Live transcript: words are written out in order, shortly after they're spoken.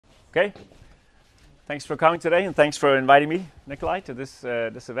Okay. Thanks for coming today, and thanks for inviting me, Nikolai, to this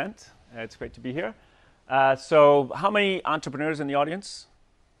event. It's great to be here. So how many entrepreneurs in the audience?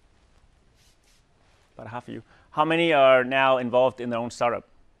 About half of you. How many are now involved in their own startup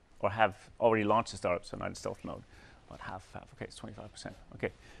or have already launched a startup, so not in stealth mode? About half. Okay, it's 25%.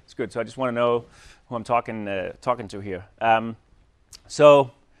 Okay, it's good. So I just want to know who I'm talking to here.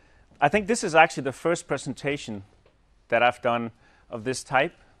 So I think this is actually the first presentation that I've done of this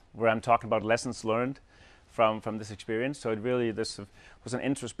type, where I'm talking about lessons learned from this experience. So this was an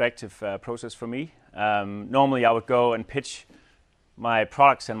introspective process for me. Normally I would go and pitch my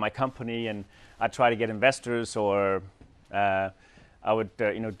products and my company, and I'd try to get investors, or I would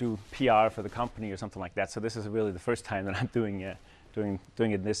do PR for the company or something like that. So this is really the first time that I'm doing it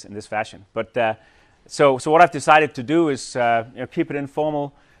in this fashion. But so what I've decided to do is keep it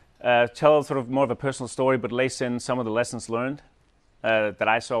informal, tell sort of more of a personal story, but lace in some of the lessons learned that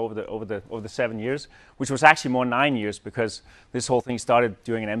I saw over the 7 years, which was actually more 9 years, because this whole thing started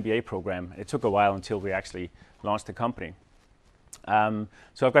during an MBA program. It took a while until we actually launched the company. So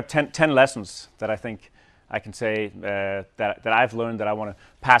I've got 10 lessons that I think I can say that I've learned that I want to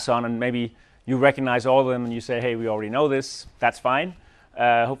pass on, and maybe you recognize all of them and you say, hey, we already know this. That's fine.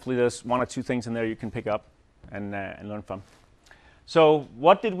 Hopefully there's one or two things in there you can pick up and learn from. So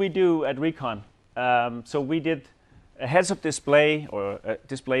what did we do at Recon? So we did a heads-up display, or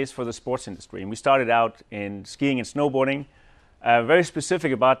displays for the sports industry. And we started out in skiing and snowboarding, very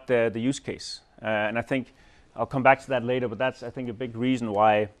specific about the use case. And I think I'll come back to that later, but that's, I think, a big reason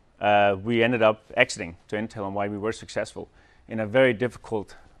why we ended up exiting to Intel and why we were successful in a very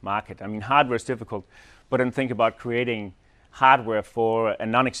difficult market. I mean, hardware is difficult, but then think about creating hardware for a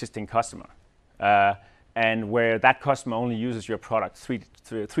non-existing customer, and where that customer only uses your product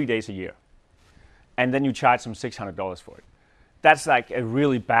three days a year. And then you charge them $600 for it. That's like a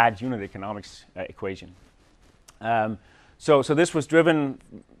really bad unit economics equation. So this was driven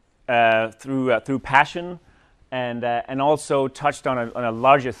through passion, and also touched on a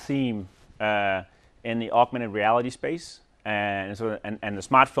larger theme in the augmented reality space. And the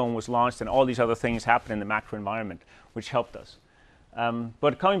smartphone was launched, and all these other things happened in the macro environment, which helped us.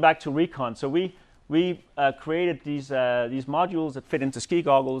 But coming back to Recon, so we created these modules that fit into ski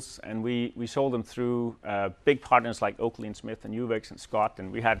goggles, and we sold them through big partners like Oakley and Smith and Uvex and Scott, and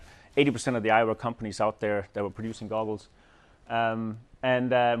we had 80% of the eyewear companies out there that were producing goggles. And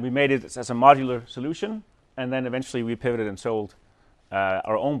we made it as a modular solution, and then eventually we pivoted and sold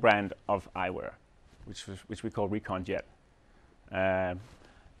our own brand of eyewear, which we call Recon Jet.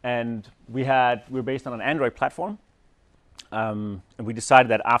 And we're based on an Android platform. And we decided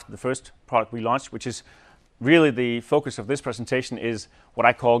that after the first product we launched, which is really the focus of this presentation, is what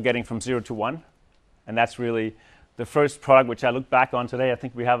I call getting from 0 to 1. And that's really the first product which I look back on today. I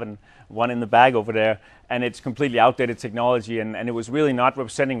think we have one in the bag over there, and it's completely outdated technology, and it was really not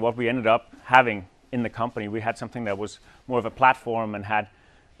representing what we ended up having in the company. We had something that was more of a platform and had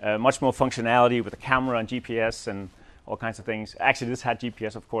much more functionality with a camera and GPS and all kinds of things. Actually, this had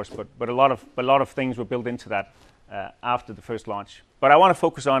GPS, of course, but a lot of things were built into that after the first launch. But I want to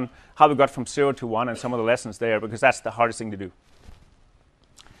focus on how we got from 0 to 1 and some of the lessons there, because that's the hardest thing to do.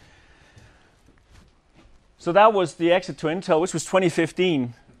 So that was the exit to Intel, which was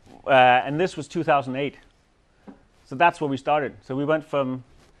 2015, and this was 2008. So that's where we started. So we went from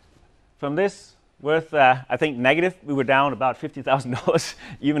this worth, I think, negative. We were down about $50,000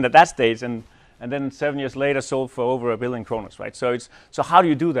 even at that stage, and then 7 years later sold for over 1 billion kroners, right? So how do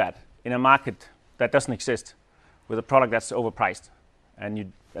you do that in a market that doesn't exist, with a product that's overpriced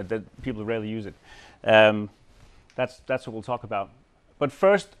and that people rarely use it? That's what we'll talk about. But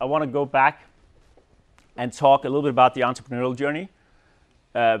first, I want to go back and talk a little bit about the entrepreneurial journey,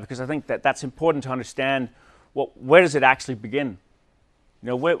 because I think that's important to understand. Where does it actually begin?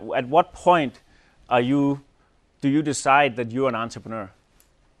 At what point do you decide that you're an entrepreneur?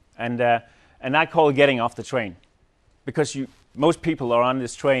 And I call it getting off the train, because most people are on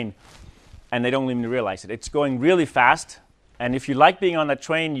this train and they don't even realize it. It's going really fast, and if you like being on that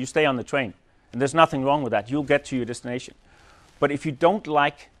train, you stay on the train. And there's nothing wrong with that. You'll get to your destination. But if you don't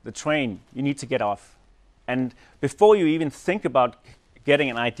like the train, you need to get off. And before you even think about getting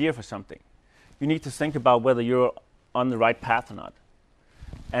an idea for something, you need to think about whether you're on the right path or not.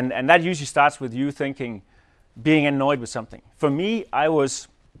 And that usually starts with you being annoyed with something. For me, I was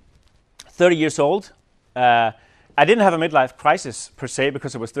 30 years old. I didn't have a midlife crisis per se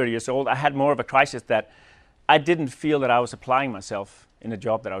because I was 30 years old. I had more of a crisis that I didn't feel that I was applying myself in the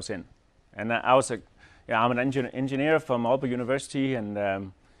job that I was in. And I'm an engineer from Aalborg University, and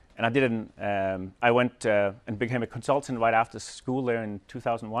And I did I went and became a consultant right after school there in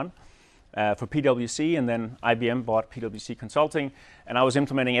 2001 for PwC, and then IBM bought PwC Consulting, and I was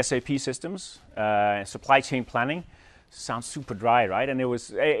implementing SAP systems, supply chain planning. Sounds super dry, right? And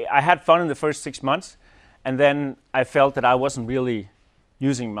I had fun in the first 6 months, and then I felt that I wasn't really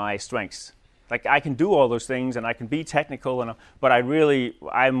using my strengths. Like, I can do all those things and I can be technical, but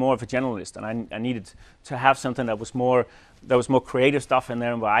I'm more of a generalist, and I needed to have something that was more creative stuff in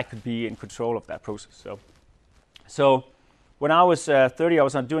there, and where I could be in control of that process. So when I was 30, I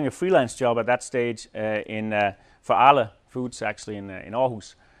was doing a freelance job at that stage for Arla Foods, actually in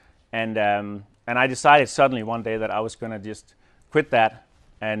Aarhus, and I decided suddenly one day that I was going to just quit that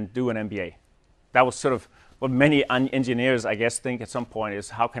and do an MBA. That was sort of what many engineers, I guess, think at some point is,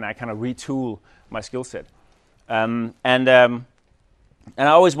 how can I kind of retool my skill set? And I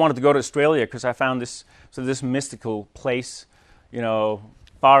always wanted to go to Australia because I found this mystical place,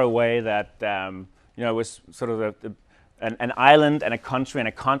 far away that it was sort of an island and a country and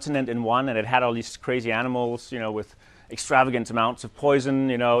a continent in one, and it had all these crazy animals, with extravagant amounts of poison,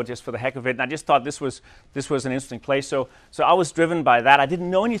 just for the heck of it. And I just thought this was an interesting place. So I was driven by that. I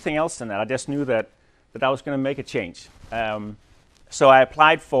didn't know anything else than that. I just knew that I was going to make a change. So I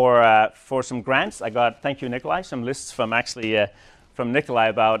applied for some grants. I got, thank you, Nikolai, some lists from Nikolai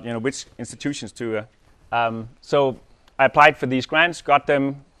about which institutions to. So I applied for these grants, got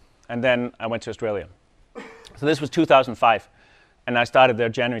them, and then I went to Australia. So this was 2005, and I started there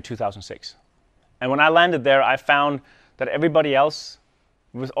January 2006. And when I landed there, I found that everybody else,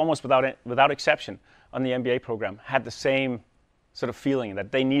 was almost without exception, on the MBA program had the same sort of feeling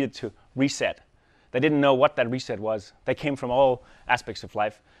that they needed to reset. They didn't know what that reset was. They came from all aspects of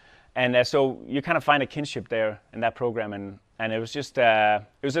life. And so you kind of find a kinship there in that program. And it was just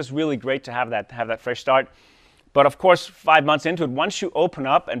really great to have that fresh start. But of course, 5 months into it, once you open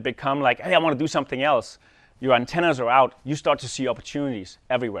up and become like, hey, I want to do something else, your antennas are out, you start to see opportunities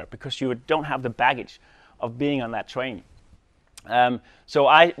everywhere because you don't have the baggage of being on that train. So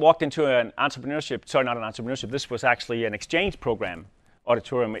I walked into this was actually an exchange program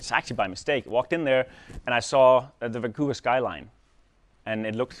auditorium. It's actually by mistake. Walked in there and I saw the Vancouver skyline, and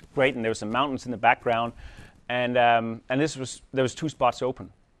it looked great, and there was some mountains in the background, and there was 2 spots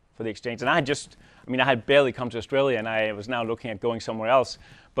open for the exchange. And I had barely come to Australia, and I was now looking at going somewhere else,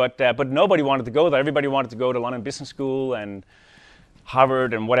 but nobody wanted to go there. Everybody wanted to go to London Business School and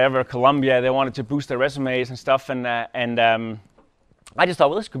Harvard and whatever, Columbia. They wanted to boost their resumes and stuff, and I just thought,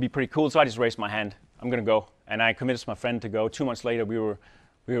 well, this could be pretty cool. So I just raised my hand. I'm going to go. And I committed to my friend to go. 2 months later, we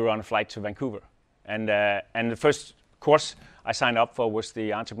were on a flight to Vancouver. And the first course I signed up for was the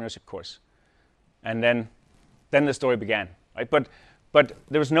entrepreneurship course. And then the story began. Right? But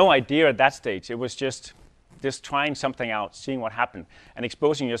there was no idea at that stage. It was just trying something out, seeing what happened, and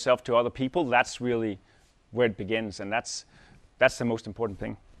exposing yourself to other people. That's really where it begins, and that's the most important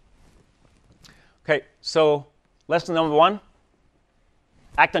thing. Okay, so lesson number 1.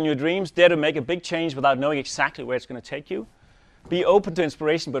 Act on your dreams. Dare to make a big change without knowing exactly where it's going to take you. Be open to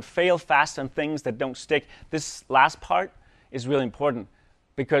inspiration, but fail fast on things that don't stick. This last part is really important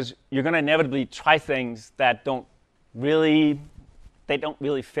because you're going to inevitably try things that don't really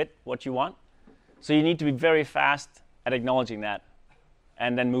fit what you want. So you need to be very fast at acknowledging that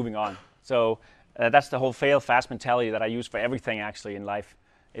and then moving on. So that's the whole fail fast mentality that I use for everything actually in life.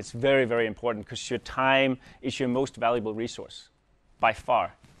 It's very, very important because your time is your most valuable resource. By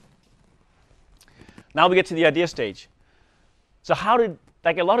far. Now we get to the idea stage. So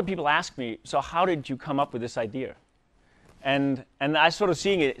a lot of people ask me, so how did you come up with this idea? And I sort of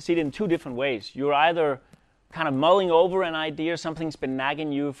see it in 2 different ways. You're either kind of mulling over an idea, something's been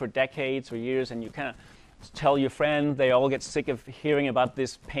nagging you for decades or years, and you kind of tell your friend, they all get sick of hearing about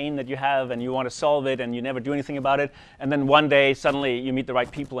this pain that you have, and you want to solve it, and you never do anything about it, and then one day, suddenly, you meet the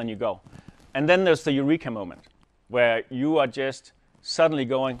right people and you go. And then there's the eureka moment, where you are just suddenly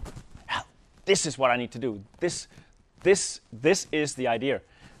going, this is what I need to do. This is the idea.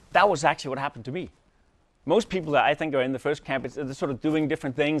 That was actually what happened to me. Most people that I think are in the first camp, they're sort of doing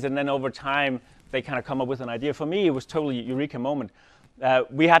different things, and then over time, they kind of come up with an idea. For me, it was totally a eureka moment.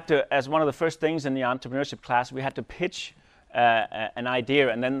 We had to, as one of the first things in the entrepreneurship class, we had to pitch an idea,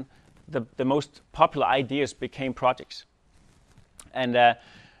 and then the most popular ideas became projects. And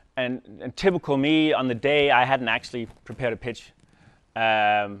typical me, on the day, I hadn't actually prepared a pitch.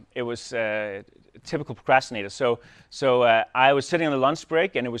 It was a typical procrastinator. So I was sitting on the lunch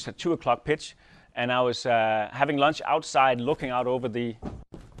break, and it was a 2 o'clock pitch, and I was having lunch outside, looking out over the.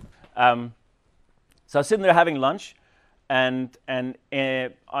 So I was sitting there having lunch, and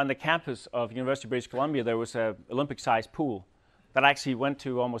on the campus of University of British Columbia, there was an Olympic-sized pool that I actually went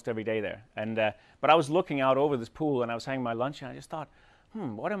to almost every day there. And but I was looking out over this pool, and I was having my lunch, and I just thought,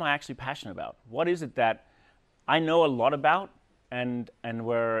 what am I actually passionate about? What is it that I know a lot about, and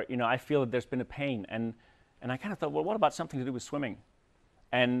where I feel that there's been a pain, and I kind of thought, well, what about something to do with swimming?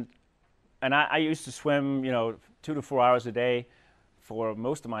 And I used to swim 2 to 4 hours a day for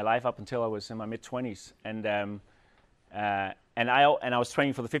most of my life up until I was in my mid-20s, and I was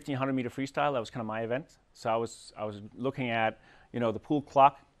training for the 1500 meter freestyle. That was kind of my event. So I was looking at the pool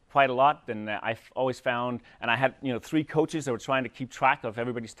clock quite a lot, and I've always found, and I had 3 coaches that were trying to keep track of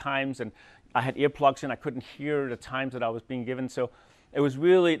everybody's times, and I had earplugs in. I couldn't hear the times that I was being given. So it was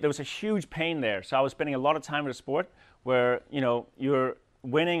really, there was a huge pain there. So I was spending a lot of time with a sport where you're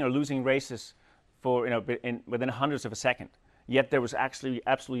winning or losing races for within hundreds of a second. Yet there was actually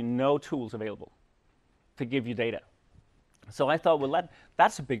absolutely no tools available to give you data. So I thought, well,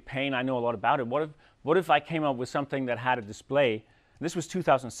 that's a big pain. I know a lot about it. What if I came up with something that had a display? This was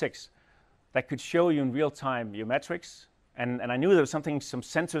 2006, that could show you in real time your metrics. And I knew there was some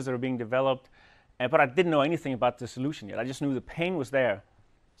sensors that were being developed, but I didn't know anything about the solution yet. I just knew the pain was there.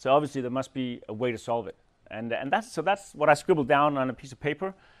 So obviously there must be a way to solve it. And that's what I scribbled down on a piece of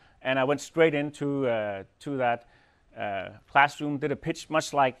paper, and I went straight into to that classroom, did a pitch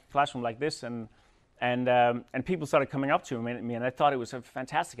much like classroom like this, and people started coming up to me, and I thought it was a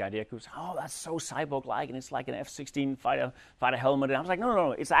fantastic idea. Because that's so cyborg-like, and it's like an F-16 fighter helmet. And I was like,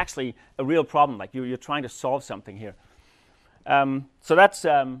 no, it's actually a real problem. Like you're trying to solve something here. So that's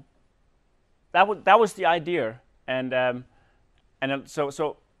that was the idea, and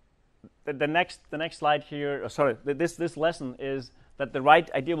so the next slide here. This lesson is that the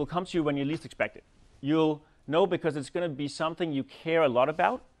right idea will come to you when you least expect it. You'll know because it's going to be something you care a lot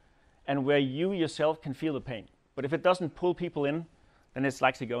about, and where you yourself can feel the pain. But if it doesn't pull people in, then it's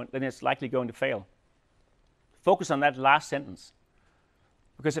likely going to fail. Focus on that last sentence,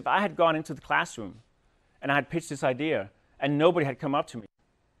 because if I had gone into the classroom and I had pitched this idea and nobody had come up to me,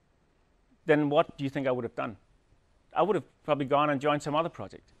 then what do you think I would have done? I would have probably gone and joined some other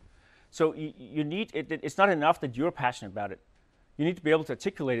project. So you need it's not enough that you're passionate about it. You need to be able to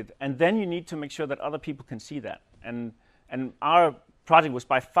articulate it, and then you need to make sure that other people can see that. And our project was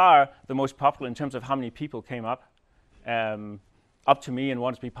by far the most popular in terms of how many people came up to me and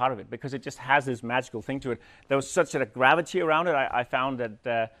wanted to be part of it, because it just has this magical thing to it. There was such a gravity around it. I found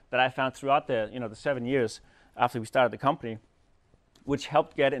that I found throughout the the 7 years after we started the company, which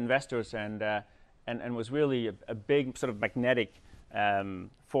helped get investors and was really a big sort of magnetic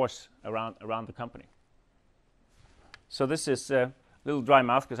force around the company. So this is a little dry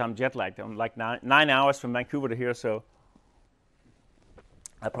mouth because I'm jet lagged. I'm like 9 hours from Vancouver to here, so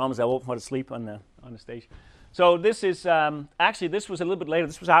I promise I won't fall asleep on the stage. So this is actually, this was a little bit later.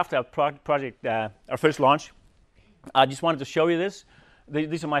 This was after our project, our first launch. I just wanted to show you this.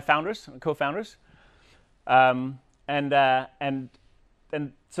 These are my founders, co-founders, and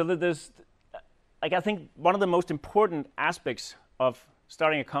so there's, like, I think one of the most important aspects of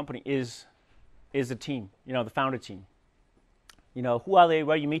starting a company is the team. The founder team. Who are they?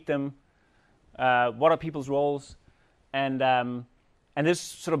 Where you meet them? What are people's roles? And this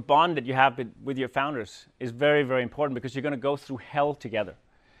sort of bond that you have with your founders is very, very important, because you're going to go through hell together,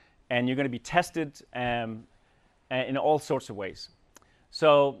 and you're going to be tested in all sorts of ways.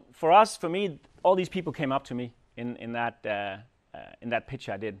 So for me, all these people came up to me in that pitch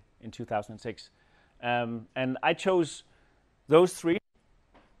I did in 2006, and I chose those 3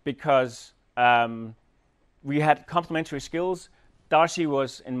 because we had complementary skills. Darcy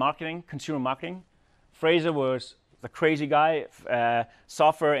was in marketing, consumer marketing. Fraser was the crazy guy,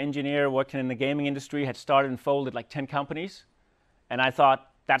 software engineer working in the gaming industry, had started and folded like 10 companies. And I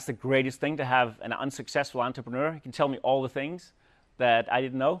thought, that's the greatest thing, to have an unsuccessful entrepreneur. He can tell me all the things that I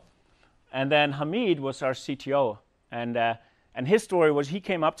didn't know. And then Hamid was our CTO. And his story was, he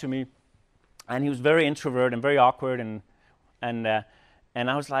came up to me, and he was very introvert and very awkward. And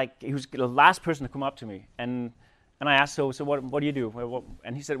I was like, he was the last person to come up to me. And I asked, so what do you do?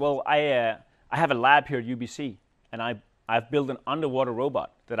 And he said, well, I have a lab here at UBC. And I've built an underwater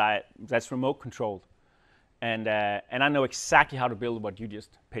robot that's remote controlled, and I know exactly how to build what you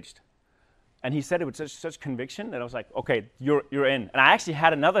just pitched. And he said it with such conviction that I was like, okay, you're in. And I actually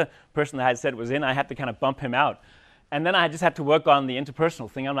had another person that I had said was in. I had to kind of bump him out, and then I just had to work on the interpersonal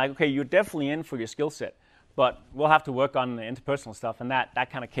thing. I'm like, okay, you're definitely in for your skill set, but we'll have to work on the interpersonal stuff, and that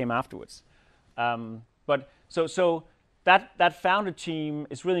kind of came afterwards. But so. That founder team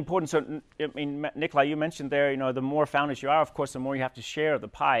is really important. So, I mean, Nikolai, you mentioned there, the more founders you are, of course, the more you have to share the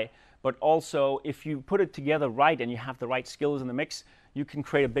pie. But also, if you put it together right and you have the right skills in the mix, you can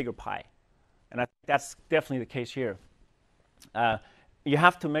create a bigger pie. And I think that's definitely the case here. you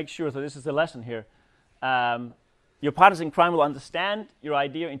have to make sure, so this is the lesson here, your partners in crime will understand your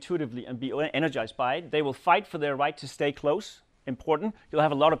idea intuitively and be energized by it. They will fight for their right to stay close, important. You'll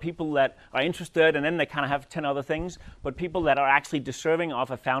have a lot of people that are interested and then they kind of have 10 other things, but people that are actually deserving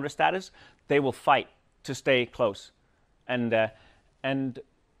of a founder status, they will fight to stay close. But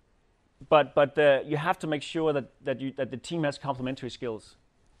you have to make sure that the team has complementary skills.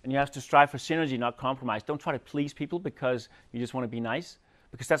 And you have to strive for synergy, not compromise. Don't try to please people because you just want to be nice,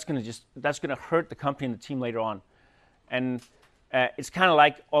 because that's going to hurt the company and the team later on. And it's kind of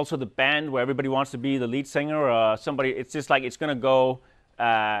like also the band where everybody wants to be the lead singer or somebody. It's just like it's going to go.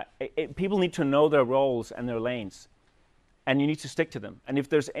 People need to know their roles and their lanes, and you need to stick to them. And if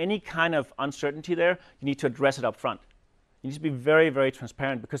there's any kind of uncertainty there, you need to address it up front. You need to be very, very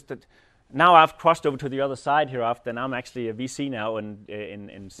transparent, because now I've crossed over to the other side here. And I'm actually a VC now, and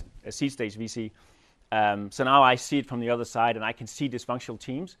in a seed stage VC. So now I see it from the other side, and I can see dysfunctional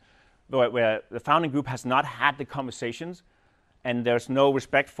teams where the founding group has not had the conversations, and there's no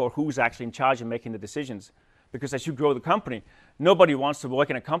respect for who's actually in charge of making the decisions. Because as you grow the company, nobody wants to work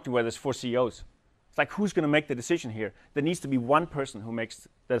in a company where there's 4 CEOs. It's like, who's going to make the decision here? There needs to be one person who makes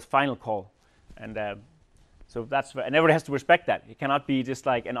the final call. And so and everybody has to respect that. It cannot be just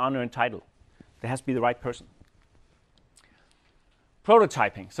like an honor and title. There has to be the right person.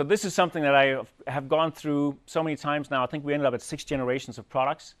 Prototyping. So this is something that I have gone through so many times now. I think we ended up at 6 generations of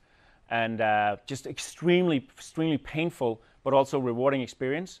products, and just extremely, extremely painful, but also rewarding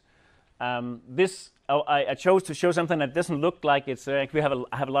experience. I chose to show something that doesn't look like it's. I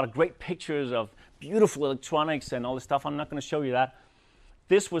have a lot of great pictures of beautiful electronics and all this stuff. I'm not going to show you that.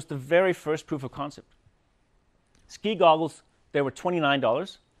 This was the very first proof of concept. Ski goggles, they were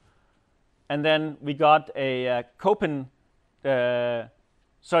 $29, and then we got a Copen.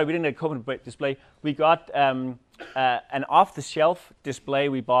 Sorry, we didn't get a Copen display. We got an off-the-shelf display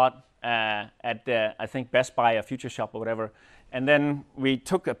we bought at I think Best Buy or Future Shop or whatever, and then we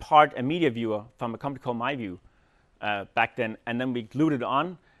took apart a media viewer from a company called MyView back then, and then we glued it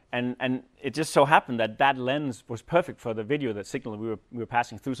on, and it just so happened that lens was perfect for the video, the signal we were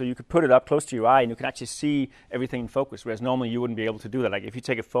passing through. So you could put it up close to your eye, and you could actually see everything in focus, whereas normally you wouldn't be able to do that. Like if you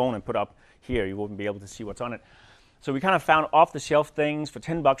take a phone and put up here, you wouldn't be able to see what's on it. So we kind of found off-the-shelf things for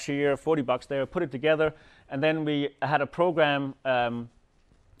 $10 here, $40 there, put it together, and then we had a program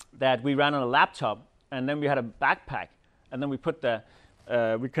that we ran on a laptop, and then we had a backpack, and then we put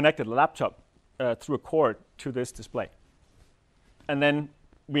we connected the laptop through a cord to this display, and then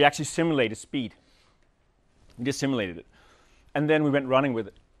we actually simulated speed. We just simulated it, and then we went running with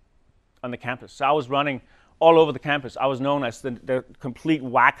it on the campus. So I was running all over the campus. I was known as the complete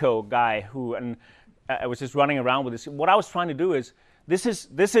wacko guy I was just running around with this. What I was trying to do is, this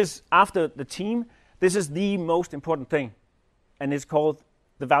is after the team, this is the most important thing, and it's called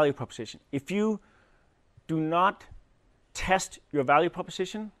the value proposition. If you do not test your value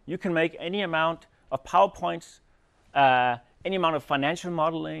proposition, you can make any amount of PowerPoints, any amount of financial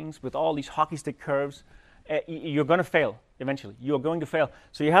modelings with all these hockey stick curves, you're going to fail eventually. You're going to fail.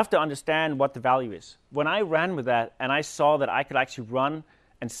 So you have to understand what the value is. When I ran with that and I saw that I could actually run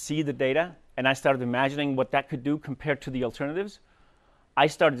and see the data, and I started imagining what that could do compared to the alternatives, I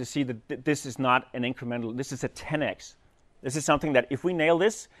started to see that this is not an incremental, this is a 10x. This is something that if we nail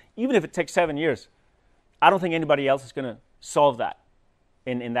this, even if it takes 7 years, I don't think anybody else is going to solve that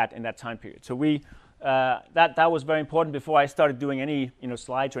in that time period. So that was very important before I started doing any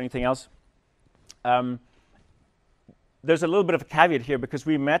slides or anything else. There's a little bit of a caveat here, because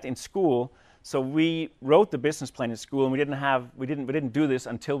we met in school. So we wrote the business plan in school, and we didn't do this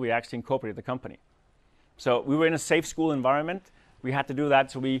until we actually incorporated the company. So we were in a safe school environment. We had to do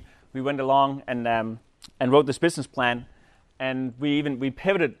that, so we went along and wrote this business plan, and we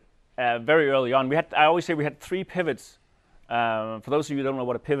pivoted very early on. I always say we had 3 pivots. For those of you who don't know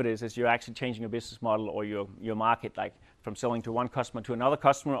what a pivot is you're actually changing your business model or your market, like from selling to one customer to another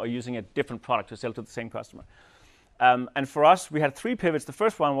customer, or using a different product to sell to the same customer. And for us, we had 3 pivots. The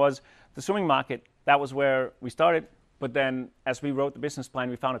first one was the swimming market. That was where we started. But then as we wrote the business plan,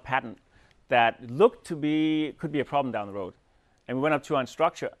 we found a patent that looked to could be a problem down the road. And we went up to our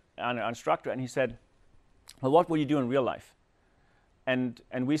instructor, and he said, well, what will you do in real life? And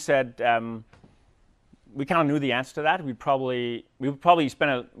we said, we kind of knew the answer to that. We would probably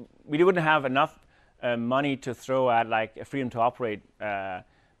spend we wouldn't have enough money to throw at like a freedom to operate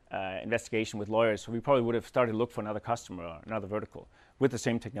investigation with lawyers, so we probably would have started to look for another customer or another vertical with the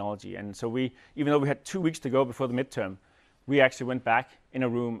same technology. And so even though we had 2 weeks to go before the midterm, we actually went back in a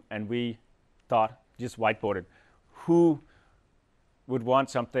room and we just whiteboarded who would want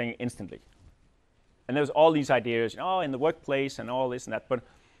something instantly. And there was all these ideas, in the workplace and all this and that.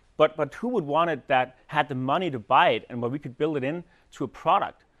 But who would want it that had the money to buy it, and where we could build it into a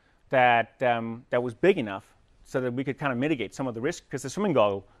product that was big enough so that we could kind of mitigate some of the risk? Because the swimming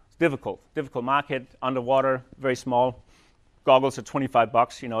goggle is difficult market, underwater, very small. Goggles are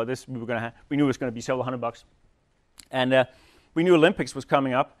 $25. This we knew it was going to be several $100. And we knew Olympics was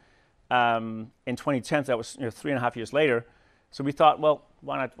coming up in 2010. That was 3.5 years later. So we thought, well,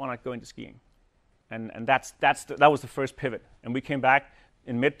 why not go into skiing? And that was the first pivot. And we came back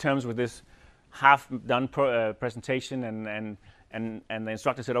in midterms with this half-done presentation, and the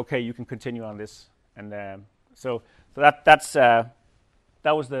instructor said, okay, you can continue on this. And so that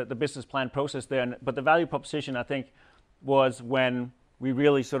was the business plan process there. But the value proposition, I think, was when we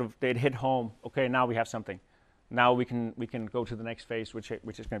really they'd hit home. Okay, now we have something. Now we can go to the next phase, which is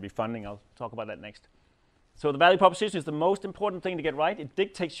going to be funding. I'll talk about that next. So the value proposition is the most important thing to get right. It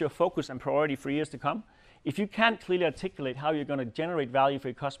dictates your focus and priority for years to come. If you can't clearly articulate how you're going to generate value for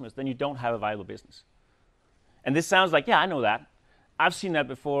your customers, then you don't have a viable business. And this sounds like, yeah, I know that. I've seen that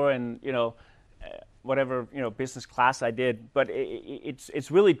before, and whatever business class I did. But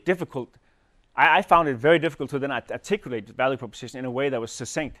it's really difficult. I found it very difficult to then articulate the value proposition in a way that was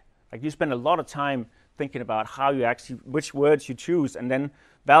succinct. Like, you spend a lot of time thinking about which words you choose, and then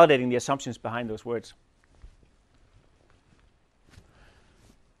validating the assumptions behind those words.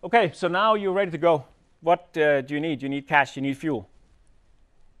 Okay, so now you're ready to go. What do you need? You need cash, you need fuel.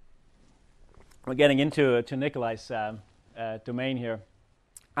 We're getting into Nikolai's domain here.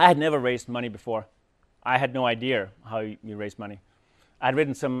 I had never raised money before. I had no idea how you raise money. I had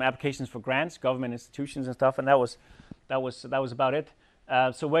written some applications for grants, government institutions and stuff, and that was about it.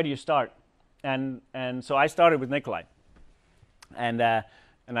 So where do you start? And so I started with Nikolai. And I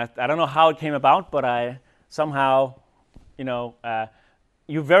don't know how it came about, but I somehow,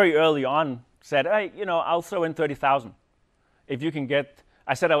 you very early on said, hey, I'll throw in 30,000. If you can get,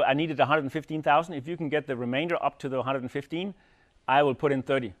 I said I needed 115,000. If you can get the remainder up to the 115, I will put in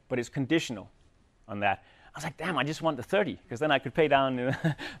 30, but it's conditional on that. I was like, damn, I just want the 30, because then I could pay down.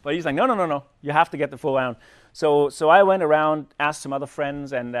 But he's like, no, you have to get the full round. So I went around, asked some other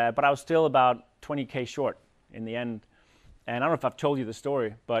friends, but I was still about 20K short in the end. And I don't know if I've told you the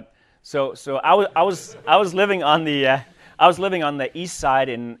story, but so I was living on the east side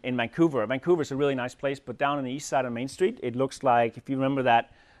in Vancouver. Vancouver's a really nice place, but down on the east side of Main Street, it looks like, if you remember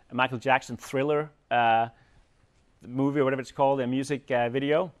that Michael Jackson Thriller movie or whatever it's called, a music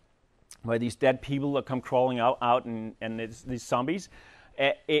video, where these dead people come crawling out and it's these zombies.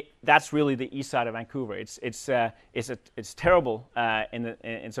 That's really the east side of Vancouver. It's terrible in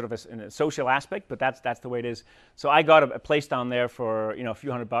a social aspect, but that's the way it is. So I got a place down there for a few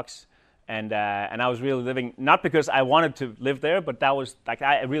 $100, and I was really living, not because I wanted to live there, but that was like,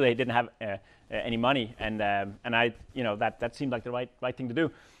 I really didn't have any money, and I that seemed like the right thing to do.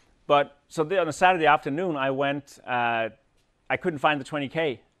 But so on a Saturday afternoon, I went. I couldn't find the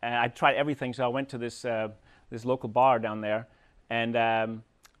 20K. I tried everything, so I went to this local bar down there, and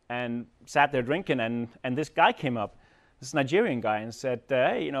sat there drinking, and this guy came up, this Nigerian guy, and said,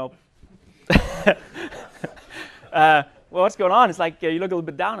 hey, well, what's going on? It's like, you look a little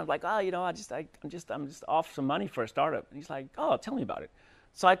bit down. I'm like, I'm just off some money for a startup. And he's like, oh, tell me about it.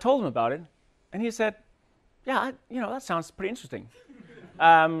 So I told him about it, and he said, yeah, that sounds pretty interesting.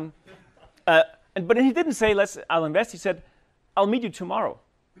 But he didn't say, I'll invest. He said, I'll meet you tomorrow,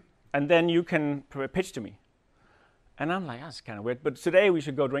 and then you can pitch to me. And I'm like, that's kind of weird, but today we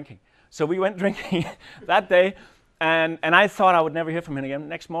should go drinking. So we went drinking that day, and I thought I would never hear from him again.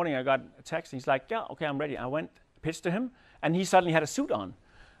 Next morning I got a text, and he's like, yeah, okay, I'm ready. I went, pitched to him, and he suddenly had a suit on.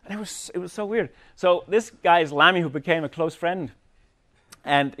 And it was so weird. So this guy is Lamy, who became a close friend,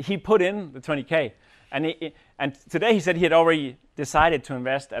 and he put in the 20K. And today he said he had already decided to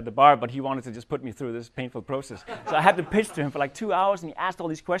invest at the bar, but he wanted to just put me through this painful process. So I had to pitch to him for like 2 hours, and he asked all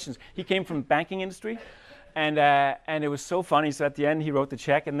these questions. He came from the banking industry, and it was so funny. So at the end, he wrote the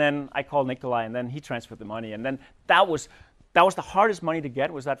check, and then I called Nikolai, and then he transferred the money. And then that was the hardest money to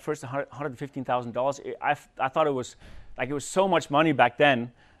get, was that first $115,000. I thought it was so much money back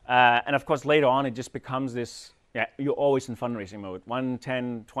then. And of course, later on, it just becomes this. Yeah, you're always in fundraising mode. 1,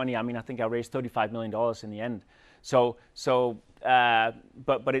 10, 20. I mean, I think I raised $35 million in the end.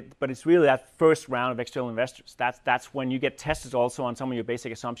 But it's really that first round of external investors. That's when you get tested also on some of your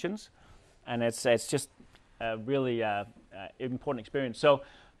basic assumptions, and it's just a really important experience. So,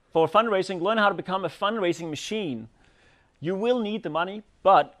 for fundraising, learn how to become a fundraising machine. You will need the money,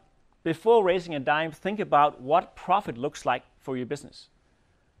 but before raising a dime, think about what profit looks like for your business.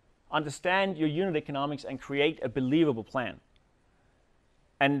 Understand your unit economics and create a believable plan.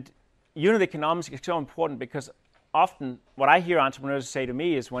 And unit economics is so important because often what I hear entrepreneurs say to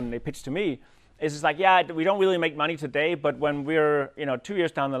me is when they pitch to me is it's like, yeah, we don't really make money today, but when we're 2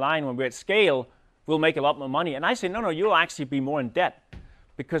 years down the line, when we're at scale, we'll make a lot more money. And I say, no, you'll actually be more in debt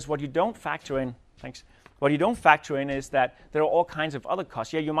because what you don't factor in, what you don't factor in is that there are all kinds of other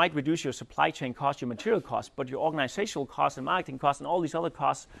costs. Yeah, you might reduce your supply chain costs, your material costs, but your organizational costs and marketing costs and all these other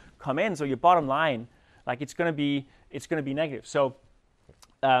costs come in. So your bottom line, like it's going to be negative. So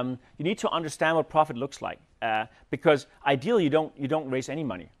you need to understand what profit looks like because ideally you don't raise any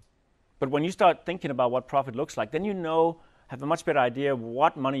money. But when you start thinking about what profit looks like, then have a much better idea of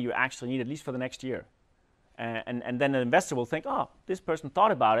what money you actually need, at least for the next year. And then an investor will think, oh, this person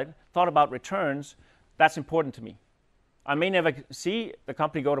thought about returns. That's important to me. I may never see the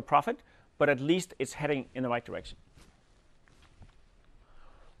company go to profit, but at least it's heading in the right direction.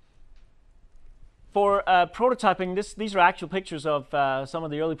 For prototyping, these are actual pictures of some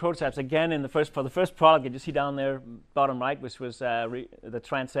of the early prototypes. Again, for the first product that you see down there, bottom right, which was the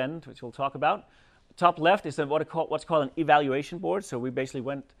Transcend, which we'll talk about. Top left is what's called an evaluation board. So we basically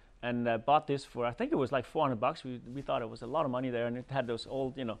went and bought this for, I think it was like $400. We thought it was a lot of money there, and it had those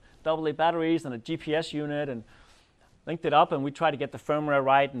old, AA batteries and a GPS unit, and linked it up, and we tried to get the firmware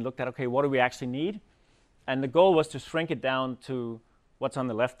right and looked at, okay, what do we actually need? And the goal was to shrink it down to what's on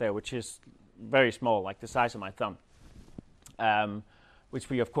the left there, which is very small, like the size of my thumb, which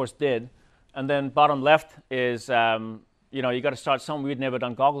we of course did. And then bottom left is, you got to start somewhere. We'd never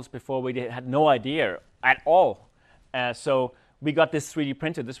done goggles before. We had no idea at all. So we got this 3D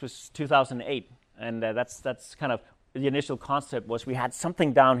printed. This was 2008, and that's kind of the initial concept was we had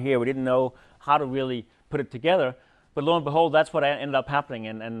something down here. We didn't know how to really put it together, but lo and behold, that's what ended up happening.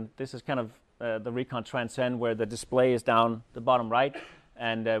 And this is kind of the Recon Transcend, where the display is down the bottom right.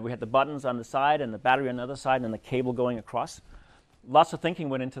 And we had the buttons on the side and the battery on the other side and the cable going across. Lots of thinking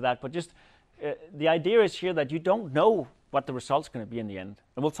went into that, but just the idea is here that you don't know what the result's going to be in the end.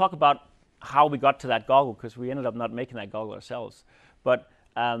 And we'll talk about how we got to that goggle, because we ended up not making that goggle ourselves, but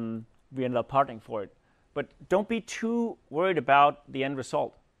we ended up partnering for it. But don't be too worried about the end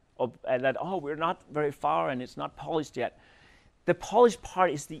result, that, oh, we're not very far and it's not polished yet. The polished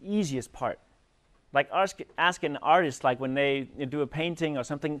part is the easiest part. Like ask an artist, like when they do a painting or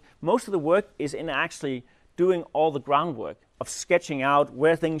something, most of the work is in actually doing all the groundwork of sketching out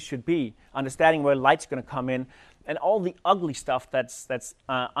where things should be, understanding where light's going to come in, and all the ugly stuff that's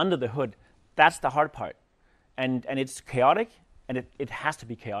under the hood. That's the hard part. And it's chaotic, and it has to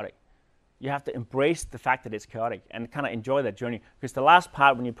be chaotic. You have to embrace the fact that it's chaotic and kind of enjoy that journey, because the last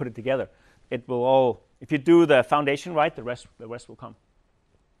part, when you put it together, it will all, if you do the foundation right, the rest will come.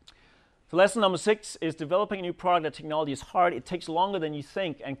 So lesson number 6 is developing a new product. That technology is hard. It takes longer than you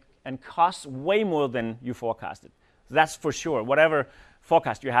think and costs way more than you forecasted. That's for sure. Whatever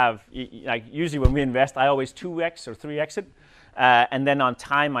forecast you have, like usually when we invest, I always 2x or 3x it. And then on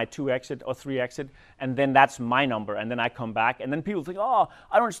time, I 2x it or 3x it. And then that's my number. And then I come back. And then people think, oh,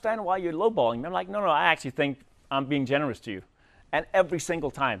 I don't understand why you're lowballing me. I'm like, no, I actually think I'm being generous to you. And every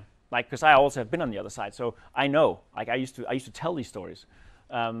single time, like, because I also have been on the other side. So I know, like I used to tell these stories.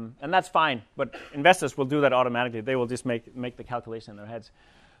 And that's fine, but investors will do that automatically. They will just make the calculation in their heads.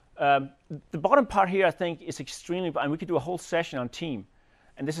 The bottom part here, I think, is extremely, and we could do a whole session on team.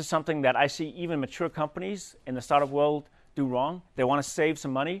 And this is something that I see even mature companies in the startup world do wrong. They want to save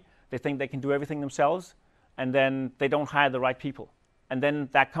some money. They think they can do everything themselves, and then they don't hire the right people. And then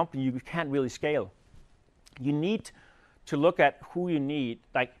that company, you can't really scale. You need to look at who you need,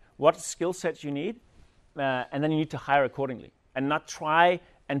 like what skill sets you need, and then you need to hire accordingly. And not try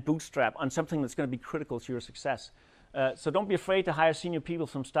and bootstrap on something that's going to be critical to your success. So don't be afraid to hire senior people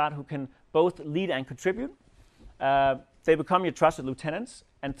from start who can both lead and contribute. They become your trusted lieutenants,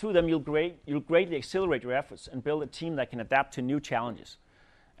 and through them you'll greatly accelerate your efforts and build a team that can adapt to new challenges.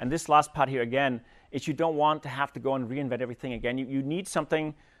 And this last part here again is you don't want to have to go and reinvent everything again. You need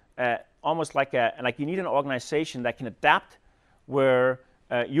something almost like you need an organization that can adapt, where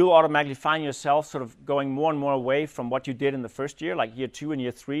you'll automatically find yourself sort of going more and more away from what you did in the first year, like year 2 and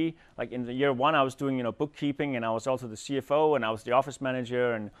year 3. Like in the year 1, I was doing bookkeeping, and I was also the CFO, and I was the office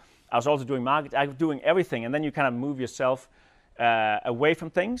manager, and I was also doing marketing. I was doing everything, and then you kind of move yourself away from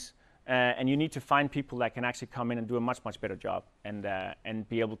things, and you need to find people that can actually come in and do a much better job and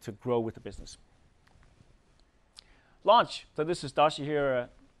be able to grow with the business. Launch. So this is Darcy here,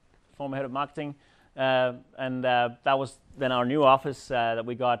 former head of marketing. And that was then our new office that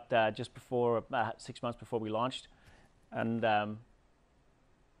we got just before 6 months before we launched. And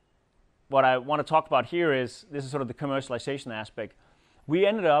what I want to talk about here is this is sort of the commercialization aspect. We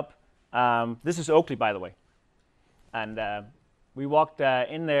ended up, this is Oakley, by the way, and We walked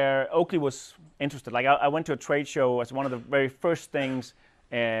in there. Oakley was interested. Like I went to a trade show as one of the very first things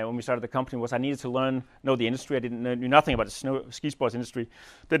when we started the company was I needed to know the industry. I knew nothing about the ski sports industry.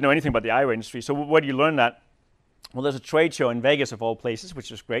 Didn't know anything about the eyewear industry. So where do you learn that? Well, there's a trade show in Vegas of all places,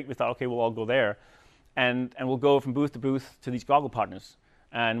 which is great. We thought, okay, we'll all go there, and we'll go from booth to booth to these goggle partners.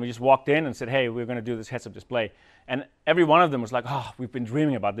 And we just walked in and said, hey, we're going to do this heads-up display. And every one of them was like, oh, we've been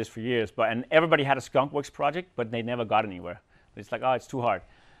dreaming about this for years. And everybody had a skunkworks project, but they never got anywhere. It's like, oh, it's too hard.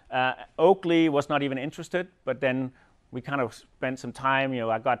 Oakley was not even interested, but then we kind of spent some time.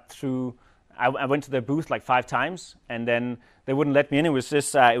 I got through. I went to their booth like 5 times, and then they wouldn't let me in. It was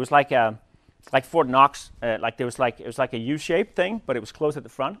this. It was like Fort Knox. It was like a U-shaped thing, but it was closed at the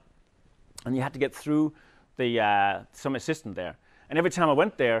front, and you had to get through some assistant there. And every time I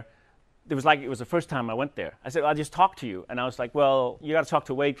went there, it was like it was the first time I went there. I said, I'll just talk to you. And I was like, well, you got to talk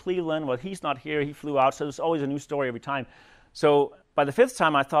to Wade Cleveland. Well, he's not here. He flew out. So there's always a new story every time. So by the 5th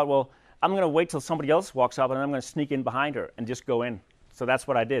time, I thought, well, I'm going to wait till somebody else walks up, and I'm going to sneak in behind her and just go in. So that's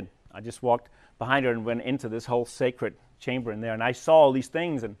what I did. I just walked behind her and went into this whole sacred chamber in there. And I saw all these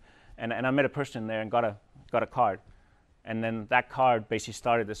things, and I met a person in there and got a card. And then that card basically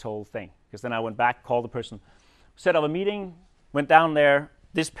started this whole thing. Because then I went back, called the person, set up a meeting, went down there.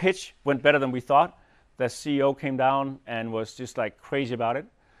 This pitch went better than we thought. The CEO came down and was just like crazy about it.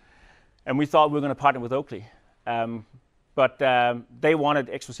 And we thought we were going to partner with Oakley. But they wanted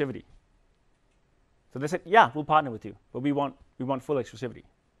exclusivity. So they said, yeah, we'll partner with you, but we want full exclusivity.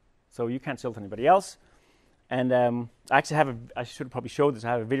 So you can't sell to anybody else. And I actually I should have probably showed this.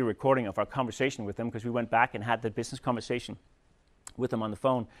 I have a video recording of our conversation with them because we went back and had the business conversation with them on the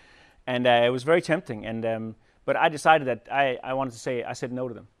phone. And it was very tempting. But I decided that I said no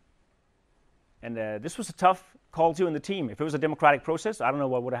to them. And this was a tough call too in the team. If it was a democratic process, I don't know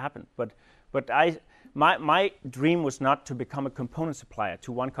what would have happened. But my dream was not to become a component supplier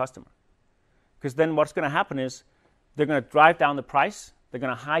to one customer. Because then what's going to happen is they're going to drive down the price, they're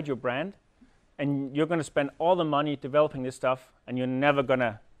going to hide your brand, and you're going to spend all the money developing this stuff, and you're never going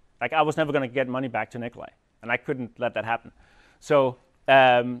to, I was never going to get money back to Nikolai, and I couldn't let that happen. So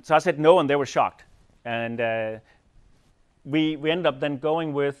I said no, and they were shocked. And we ended up then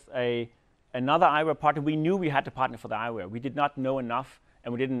going with another eyewear partner. We knew we had to partner for the eyewear. We did not know enough,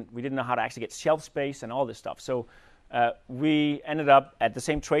 and we didn't know how to actually get shelf space and all this stuff. So we ended up at the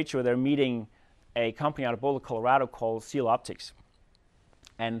same trade show. They're meeting a company out of Boulder, Colorado called Seal Optics.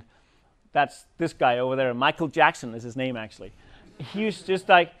 And that's this guy over there. Michael Jackson is his name, actually. He was just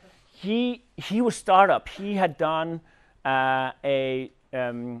like, he was startup. He had done back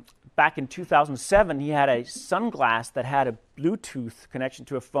in 2007, he had a sunglass that had a Bluetooth connection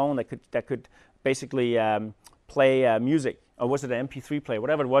to a phone that could basically play music, or was it an MP3 player,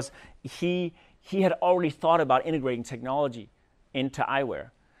 whatever it was. He had already thought about integrating technology into eyewear.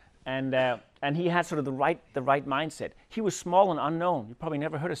 And he had sort of the right mindset. He was small and unknown. You probably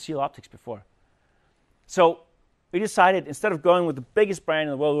never heard of Seal Optics before. So we decided, instead of going with the biggest brand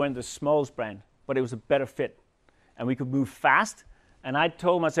in the world, we went with the smallest brand, but it was a better fit. And we could move fast. And I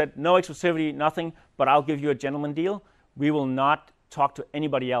told him, I said, no exclusivity, nothing, but I'll give you a gentleman deal. We will not talk to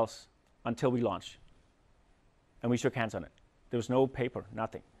anybody else until we launch. And we shook hands on it. There was no paper,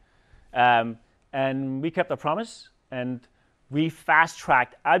 nothing. And we kept our promise, and we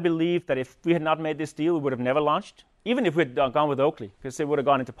fast-tracked. I believe that if we had not made this deal, we would have never launched, even if we had gone with Oakley, because they would have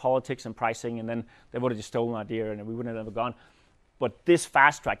gone into politics and pricing, and then they would have just stolen our idea, and we wouldn't have ever gone. But this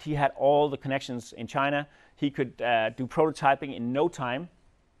fast-tracked. He had all the connections in China. He could do prototyping in no time,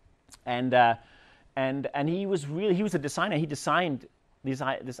 and he was a designer. He designed this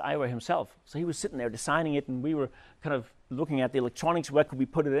eyewear himself. So he was sitting there designing it, and we were kind of looking at the electronics, where could we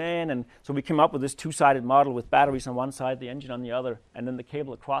put it in, and so we came up with this 2-sided model with batteries on one side, the engine on the other, and then the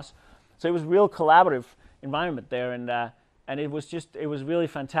cable across. So it was a real collaborative environment there, and it was really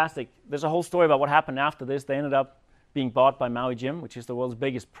fantastic. There's a whole story about what happened after this. They ended up being bought by Maui Jim, which is the world's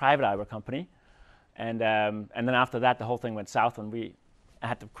biggest private eyewear company, and then after that, the whole thing went south, and we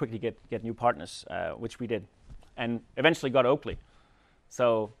had to quickly get new partners, which we did, and eventually got Oakley.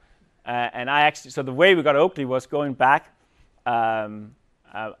 So, so the way we got Oakley was going back. I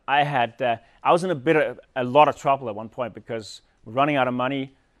was in a lot of trouble at one point because we're running out of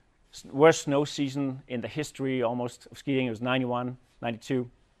money. Worst snow season in the history almost of skiing. It was 91, 92.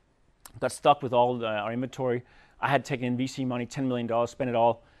 Got stuck with all our inventory. I had taken in VC money, $10 million, spent it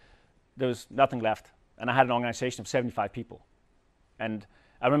all. There was nothing left. And I had an organization of 75 people. And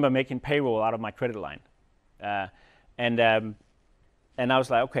I remember making payroll out of my credit line. And I was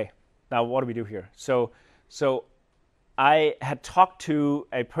like, okay, now what do we do here? So I had talked to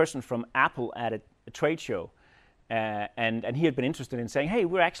a person from Apple at a trade show, and he had been interested in saying, hey,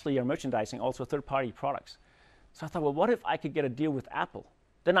 we're actually merchandising also third-party products. So I thought, well, what if I could get a deal with Apple?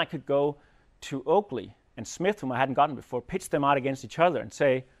 Then I could go to Oakley and Smith, whom I hadn't gotten before, pitch them out against each other and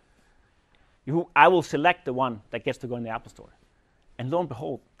say, I will select the one that gets to go in the Apple Store. And lo and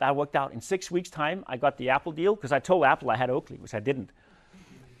behold, that worked out. In 6 weeks' time, I got the Apple deal because I told Apple I had Oakley, which I didn't.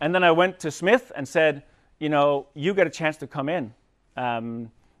 And then I went to Smith and said, you get a chance to come in.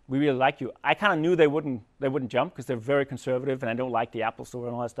 We really like you. I kind of knew they wouldn't jump because they're very conservative and I don't like the Apple Store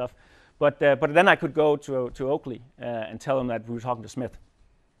and all that stuff. But then I could go to Oakley and tell them that we were talking to Smith.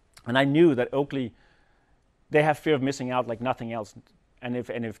 And I knew that Oakley, they have fear of missing out like nothing else. And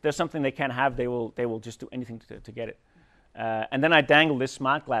if there's something they can't have, they will just do anything to get it. And then I dangled this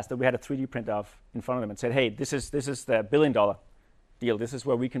smart glass that we had a 3D print of in front of them and said, hey, this is the $1 billion deal. This is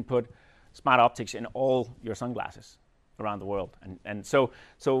where we can put smart optics in all your sunglasses around the world.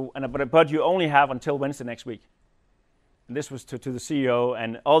 But you only have until Wednesday next week. And this was to the CEO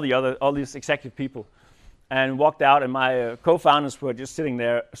and all these executive people. And walked out, and my co-founders were just sitting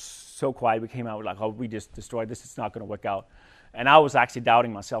there so quiet. We came out like, oh, we just destroyed this. It's not going to work out. And I was actually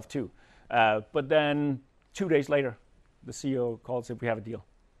doubting myself too. But then 2 days later, the CEO called and said, we have a deal.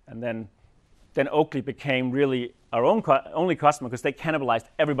 And then Oakley became really our only customer because they cannibalized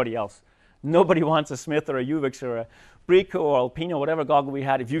everybody else. Nobody wants a Smith or a Uvix or a Brico or Alpino, whatever goggle we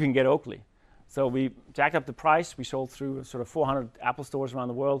had, if you can get Oakley. So we jacked up the price. We sold through sort of 400 Apple stores around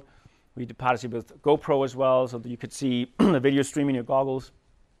the world. We did partnership with GoPro as well, so that you could see the video streaming your goggles.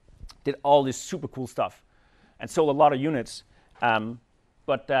 Did all this super cool stuff, and sold a lot of units.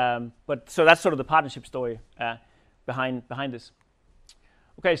 But so that's sort of the partnership story behind this.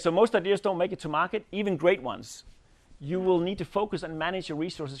 Okay, so most ideas don't make it to market, even great ones. You will need to focus and manage your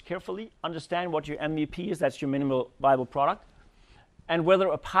resources carefully, understand what your MVP is, that's your minimal viable product, and whether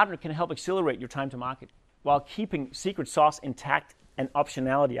a partner can help accelerate your time to market while keeping secret sauce intact and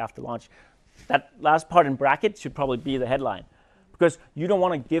optionality after launch. That last part in brackets should probably be the headline, because you don't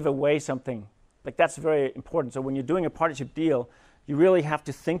want to give away something. Like, that's very important. So when you're doing a partnership deal, you really have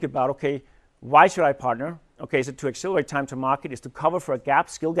to think about, okay, why should I partner? Okay, is it to accelerate time to market? Is it to cover for a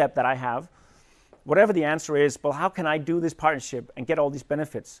skill gap that I have? Whatever the answer is, well, how can I do this partnership and get all these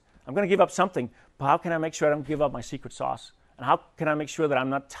benefits? I'm going to give up something, but how can I make sure I don't give up my secret sauce? And how can I make sure that I'm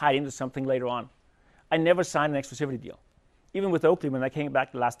not tied into something later on? I never signed an exclusivity deal, even with Oakley when they came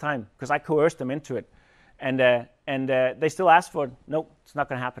back the last time, because I coerced them into it. And they still asked for it. Nope, it's not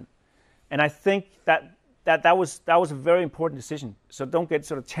going to happen. And I think that was a very important decision. So don't get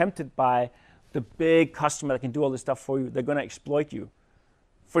sort of tempted by the big customer that can do all this stuff for you. They're going to exploit you,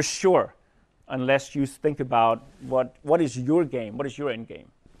 for sure, unless you think about what is your game, what is your end game.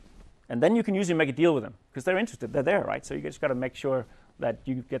 And then you can usually make a deal with them, because they're interested. They're there, right? So you just got to make sure that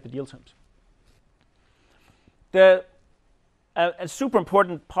you get the deal terms. A super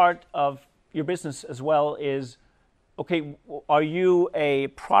important part of your business as well is, okay, are you a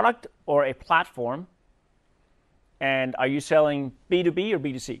product or a platform? And are you selling B2B or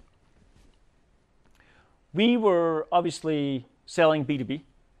B2C? We were obviously selling B2B.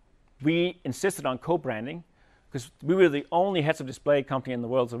 We insisted on co-branding because we were the only heads-up display company in the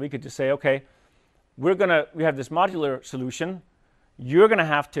world, so we could just say, okay, we have this modular solution. You're going to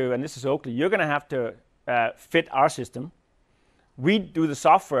have to, and this is Oakley, you're going to have to fit our system. We do the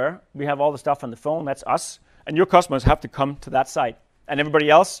software. We have all the stuff on the phone. That's us. And your customers have to come to that site. And everybody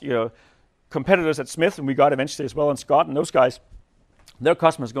else, your competitors at Smith, and we got eventually as well, and Scott and those guys, their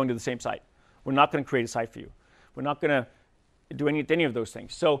customers going to the same site. We're not going to create a site for you. We're not going to do any of those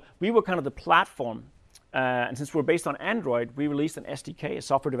things. So we were kind of the platform. And since we're based on Android, we released an SDK, a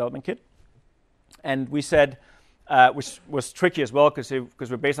software development kit. And we said, which was tricky as well, because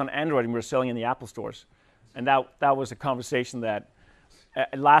we're based on Android and we're selling in the Apple stores. And that was a conversation that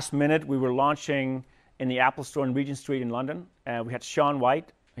last minute we were launching in the Apple store in Regent Street in London. We had Sean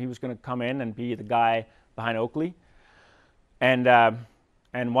White. He was going to come in and be the guy behind Oakley. And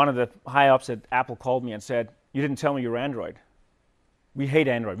one of the high-ups at Apple called me and said, you didn't tell me you were Android. We hate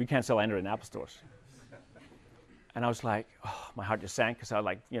Android. We can't sell Android in Apple stores. And I was like, oh, my heart just sank, because I was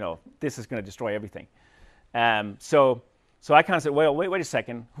like, this is going to destroy everything. So I kind of said, well, wait a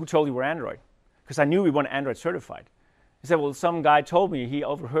second. Who told you we're Android? Because I knew we weren't Android certified. He said, well, some guy told me he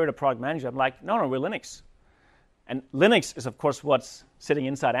overheard a product manager. I'm like, no, we're Linux. And Linux is, of course, what's sitting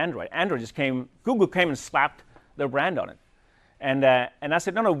inside Android. Google came and slapped their brand on it. And I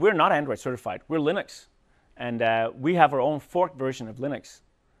said, no, we're not Android certified. We're Linux. And we have our own forked version of Linux.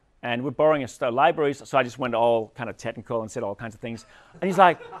 And we're borrowing libraries. So I just went all kind of technical and said all kinds of things. And he's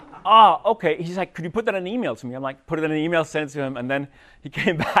like, okay. He's like, could you put that in an email to me? I'm like, put it in an email, send it to him. And then he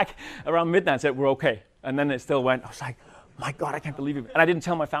came back around midnight and said, we're okay. And then it still went. I was like, my God, I can't believe it. And I didn't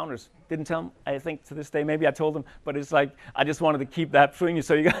tell my founders. Didn't tell them. I think to this day, maybe I told them, but it's like I just wanted to keep that between you.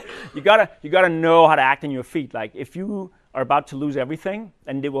 So you gotta know how to act on your feet. Like if you are about to lose everything,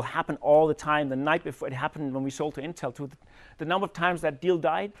 and it will happen all the time. The night before it happened when we sold to Intel, too, the number of times that deal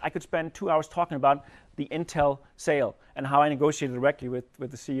died, I could spend 2 hours talking about the Intel sale and how I negotiated directly with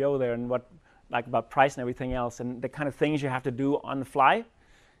the CEO there and what like about price and everything else, and the kind of things you have to do on the fly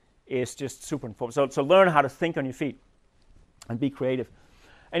is just super important. So learn how to think on your feet and be creative.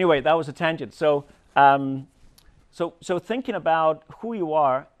 Anyway, that was a tangent. So thinking about who you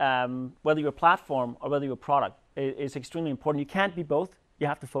are, whether you're a platform or whether you're a product, is extremely important. You can't be both. You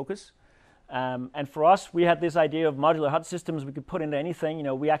have to focus. And for us, we had this idea of modular HUD systems we could put into anything. You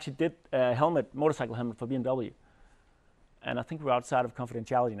know, we actually did a motorcycle helmet for BMW. And I think we're outside of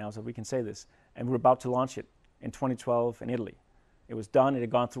confidentiality now, so we can say this. And we're about to launch it in 2012 in Italy. It was done. It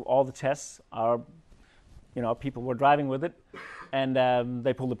had gone through all the tests. Our people were driving with it, and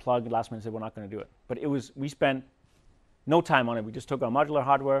they pulled the plug at last minute and said, we're not going to do it. But we spent no time on it. We just took our modular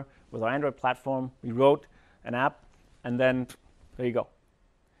hardware with our Android platform. We wrote an app, and then there you go.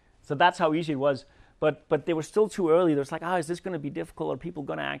 So that's how easy it was. But they were still too early. There was like, is this going to be difficult? Are people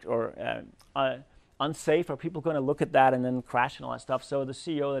going to act or unsafe? Are people going to look at that and then crash and all that stuff? So the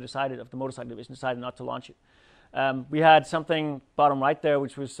CEO of the motorcycle division decided not to launch it. We had something bottom right there,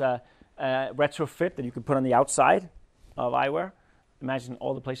 which was retrofit that you could put on the outside of eyewear. Imagine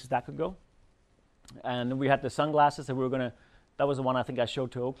all the places that could go. And we had the sunglasses that we were going to, that was the one I think I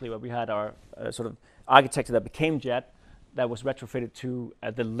showed to Oakley, where we had our sort of architecture that became Jet that was retrofitted to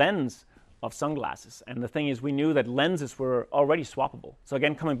the lens of sunglasses. And the thing is, we knew that lenses were already swappable. So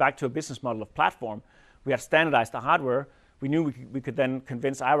again, coming back to a business model of platform, we had standardized the hardware. We knew we could then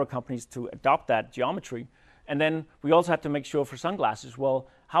convince eyewear companies to adopt that geometry. And then we also had to make sure for sunglasses, well,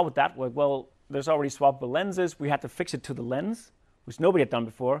 how would that work? Well, there's already swappable lenses. We had to fix it to the lens, which nobody had done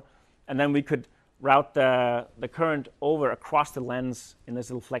before. And then we could route the current over across the lens in this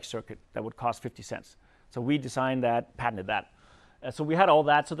little flex circuit that would cost 50 cents. So we designed that, patented that. So we had all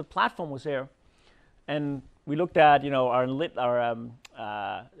that. So the platform was there. And we looked at, our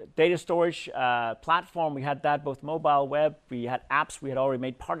data storage platform. We had that both mobile, web. We had apps. We had already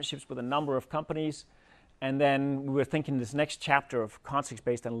made partnerships with a number of companies. And then we were thinking this next chapter of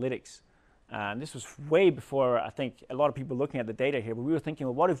context-based analytics. And this was way before, I think, a lot of people looking at the data here. But we were thinking,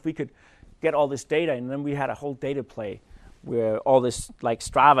 well, what if we could get all this data? And then we had a whole data play where all this, like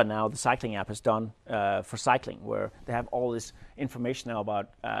Strava now, the cycling app has done for cycling, where they have all this information now about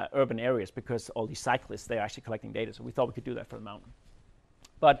urban areas because all these cyclists, they're actually collecting data. So we thought we could do that for the mountain.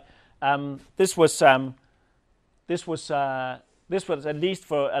 But this was at least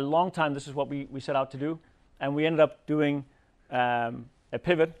for a long time, this is what we set out to do. And we ended up doing a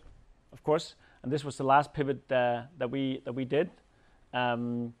pivot, of course. And this was the last pivot that we did.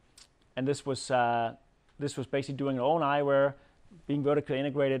 And this was basically doing our own eyewear, being vertically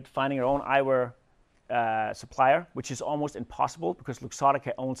integrated, finding our own eyewear supplier, which is almost impossible because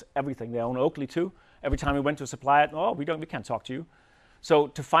Luxottica owns everything. They own Oakley too. Every time we went to a supplier, we can't talk to you. So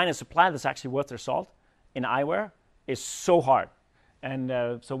to find a supplier that's actually worth their salt in eyewear is so hard. And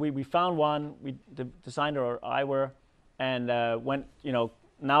so we found one. We designed our eyewear and went.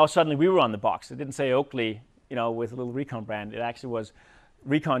 Now suddenly we were on the box. It didn't say Oakley, with a little Recon brand. It actually was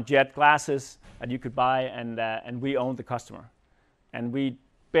Recon Jet glasses that you could buy, and we owned the customer. And we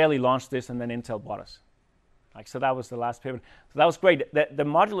barely launched this, and then Intel bought us. So that was the last pivot. So that was great.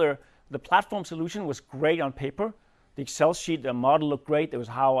 The platform solution was great on paper. The Excel sheet, the model looked great. It was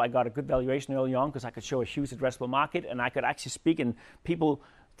how I got a good valuation early on because I could show a huge addressable market, and I could actually speak, and people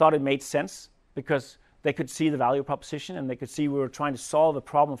thought it made sense because they could see the value proposition, and they could see we were trying to solve a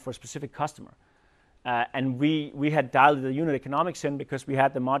problem for a specific customer. And we had dialed the unit economics in because we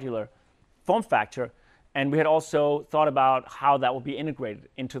had the modular form factor, and we had also thought about how that would be integrated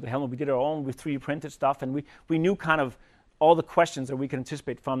into the helmet. We did our own with 3D printed stuff, and we knew kind of all the questions that we could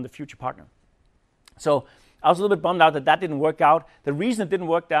anticipate from the future partner. So I was a little bit bummed out that didn't work out. The reason it didn't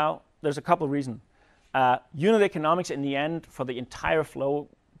work out, there's a couple of reasons. Unit economics in the end for the entire flow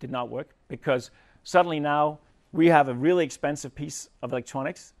did not work because suddenly now we have a really expensive piece of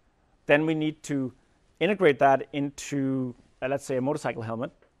electronics. Then we need to integrate that into, let's say, a motorcycle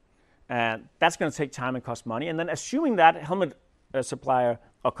helmet. And that's going to take time and cost money. And then assuming that helmet supplier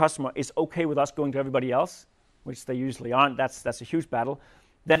or customer is okay with us going to everybody else, which they usually aren't, that's a huge battle.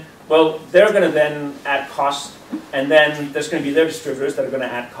 Then, well, they're going to then add costs, and then there's going to be their distributors that are going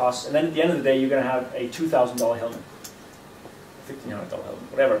to add costs, and then at the end of the day, you're going to have a $2,000 helmet, $1,500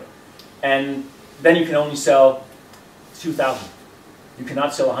 helmet, whatever, and then you can only sell 2,000. You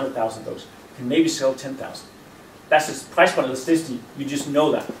cannot sell 100,000 of those. You can maybe sell 10,000. That's the price point elasticity. You just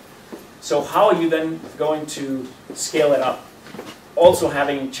know that. So how are you then going to scale it up? Also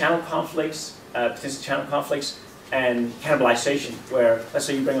having channel conflicts, potential channel conflicts, and cannibalization, where let's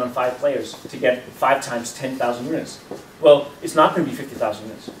say you bring on 5 players to get 5 times 10,000 units. Well, it's not going to be 50,000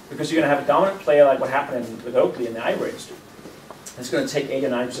 units because you're going to have a dominant player like what happened with Oakley in the eyewear industry. It's going to take 80 or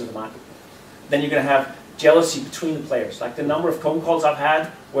 90% of the market. Then you're going to have jealousy between the players. Like the number of phone calls I've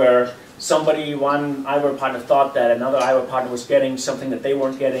had where one eyewear partner thought that another eyewear partner was getting something that they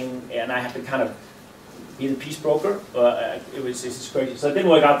weren't getting, and I have to kind of be the peace broker. It's just crazy. So it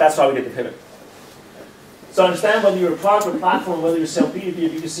didn't work out. That's why we did the pivot. So understand whether you're a product or platform, whether you sell B2B or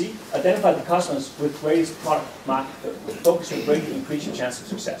B2C, identify the customers with greatest product market fit. Focus on greatly increase your chance of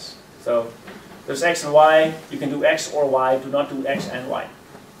success. So there's X and Y. You can do X or Y. Do not do X and Y.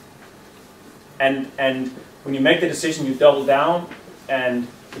 And when you make the decision, you double down. And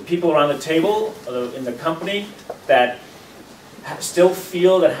the people around the table in the company that still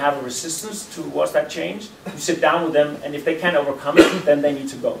feel that have a resistance towards that change, you sit down with them, and if they can't overcome it, then they need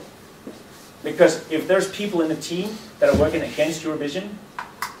to go. Because if there's people in the team that are working against your vision,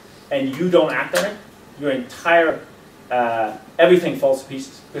 and you don't act on it, your entire, everything falls to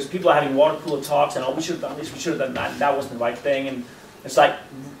pieces. Because people are having water cooler talks, and oh, we should have done this, we should have done that, and that wasn't the right thing. And it's like,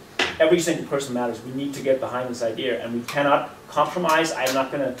 every single person matters. We need to get behind this idea, and we cannot compromise. I'm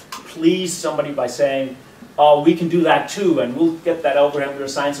not going to please somebody by saying, oh, we can do that too, and we'll get that over and we'll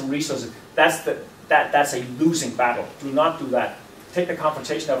assign some resources. That's a losing battle. Do not do that. Take the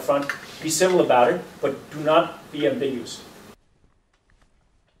confrontation up front, be civil about it, but do not be ambiguous.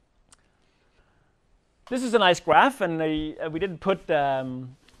 This is a nice graph, and we didn't put, so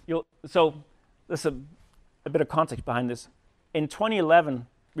there's a bit of context behind this. In 2011,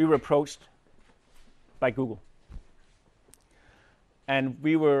 we were approached by Google. And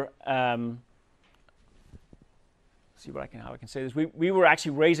we were, see how I can say this. We were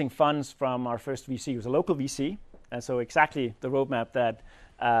actually raising funds from our first VC. It was a local VC. And so exactly the roadmap that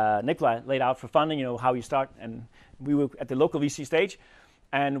Nikolai laid out for funding, how you start. And we were at the local VC stage,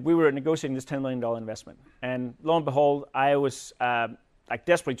 and we were negotiating this $10 million investment. And lo and behold, I was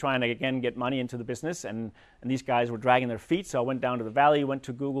desperately trying to, again, get money into the business, and these guys were dragging their feet. So I went down to the valley, went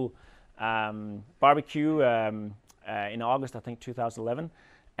to Google barbecue in August, I think, 2011,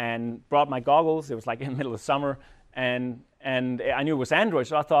 and brought my goggles. It was like in the middle of summer, and I knew it was Android,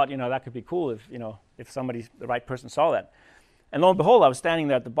 so I thought, that could be cool if the right person saw that. And lo and behold, I was standing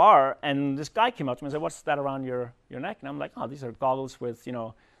there at the bar, and this guy came up to me and said, "What's that around your neck?" And I'm like, "Oh, these are goggles with,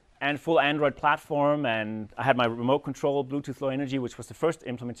 and full Android platform." And I had my remote control, Bluetooth Low Energy, which was the first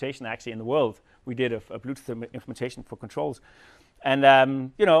implementation actually in the world. We did a Bluetooth implementation for controls. And,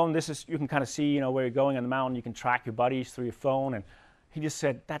 and this is, you can kind of see, where you're going on the mountain. You can track your buddies through your phone. And he just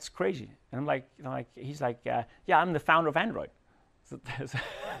said, "That's crazy." And I'm like, he's like, "Yeah, I'm the founder of Android." So there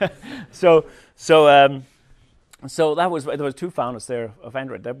was 2 founders there of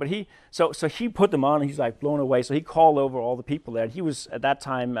Android there, but he put them on, and he's like blown away. So he called over all the people there. He was at that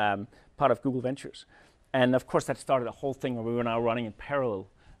time part of Google Ventures, and of course that started a whole thing where we were now running in parallel.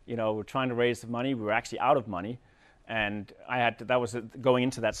 We're trying to raise the money. We were actually out of money, and that was going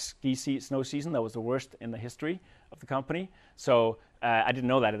into that snow season. That was the worst in the history of the company. So I didn't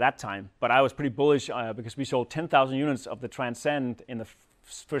know that at that time, but I was pretty bullish because we sold 10,000 units of the Transcend in the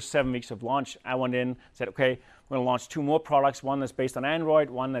first 7 weeks of launch. I went in, said, okay, we're going to launch 2 more products, one that's based on Android,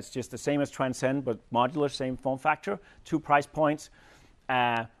 one that's just the same as Transcend, but modular, same form factor, 2 price points.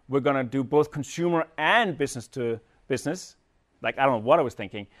 We're going to do both consumer and business to business. Like, I don't know what I was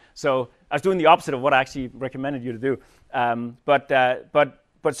thinking. So I was doing the opposite of what I actually recommended you to do. So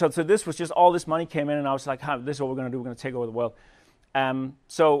this was just all this money came in, and I was like, this is what we're going to do. We're going to take over the world.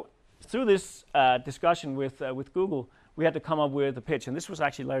 So through this discussion with Google, we had to come up with a pitch, and this was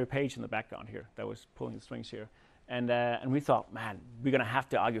actually Larry Page in the background here that was pulling the strings here, and we thought, man, we're going to have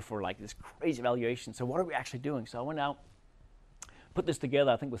to argue for like this crazy valuation. So what are we actually doing? So I went out, put this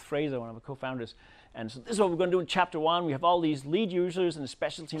together, I think with Fraser, one of the co-founders, and so this is what we're going to do in chapter 1. We have all these lead users in the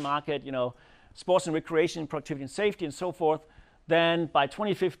specialty market, sports and recreation, productivity and safety, and so forth. Then by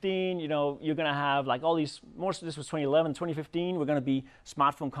 2015, you're going to have like all these. Most of this was 2011. 2015, we're going to be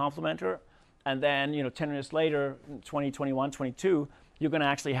smartphone complementer. And then, 10 years later, 2021, 22, you're going to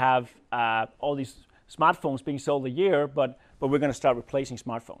actually have all these smartphones being sold a year, but we're going to start replacing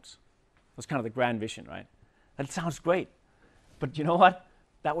smartphones. That's kind of the grand vision, right? That sounds great. But you know what?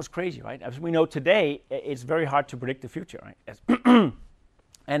 That was crazy, right? As we know today, it's very hard to predict the future, right?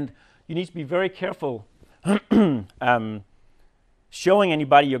 And you need to be very careful showing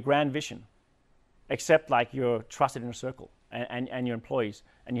anybody your grand vision, except like your trusted inner circle and your employees.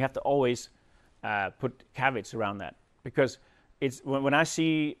 And you have to always put caveats around that, because it's when I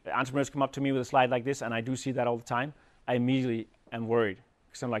see entrepreneurs come up to me with a slide like this, and I do see that all the time, I immediately am worried,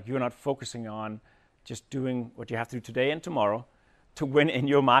 because I'm like, you're not focusing on just doing what you have to do today and tomorrow to win in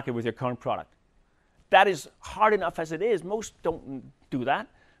your market with your current product. That is hard enough as it is. Most don't do that.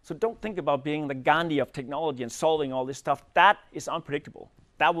 So don't think about being the Gandhi of technology and solving all this stuff. That is unpredictable.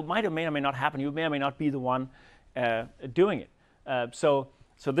 That may or may not happen. You may or may not be the one doing it. So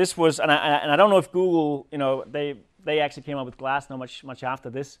this was, and I don't know if Google, they actually came up with Glass not much after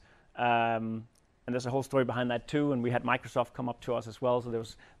this. And there's a whole story behind that too. And we had Microsoft come up to us as well. So there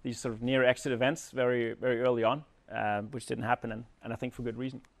was these sort of near exit events very, very early on, which didn't happen, and I think for good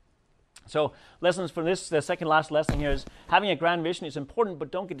reason. So lessons from this, the second last lesson here is having a grand vision is important, but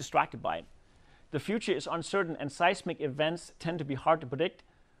don't get distracted by it. The future is uncertain and seismic events tend to be hard to predict.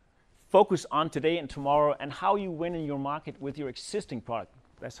 Focus on today and tomorrow and how you win in your market with your existing product.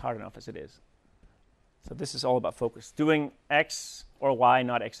 That's hard enough as it is. So this is all about focus. Doing X or Y,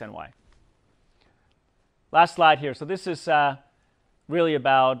 not X and Y. Last slide here. So this is really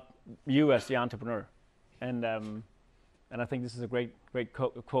about you as the entrepreneur. And I think this is a great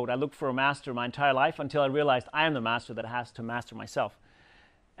quote. I looked for a master my entire life until I realized I am the master that has to master myself.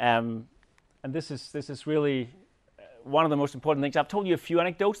 And this is really one of the most important things. I've told you a few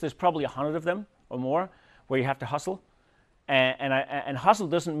anecdotes. There's probably 100 of them or more where you have to hustle. And hustle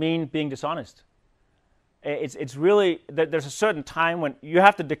doesn't mean being dishonest. It's really there's a certain time when you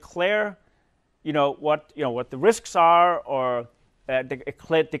have to declare, what the risks are, or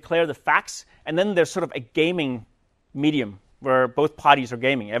declare the facts, and then there's sort of a gaming medium where both parties are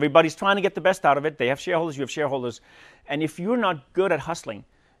gaming. Everybody's trying to get the best out of it. They have shareholders, you have shareholders, and if you're not good at hustling,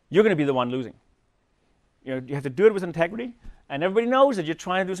 you're going to be the one losing. You have to do it with integrity, and everybody knows that you're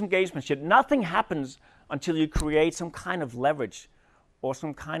trying to do some gamesmanship. Nothing happens until you create some kind of leverage or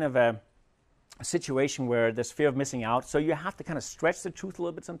some kind of a situation where there's fear of missing out. So you have to kind of stretch the truth a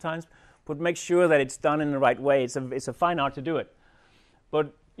little bit sometimes, but make sure that it's done in the right way. It's a fine art to do it.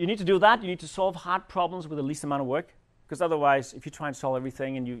 But you need to do that. You need to solve hard problems with the least amount of work, because otherwise, if you try and solve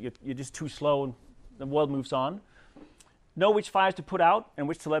everything and you're just too slow and the world moves on. Know which fires to put out and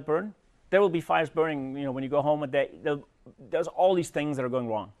which to let burn. There will be fires burning, when you go home. There's all these things that are going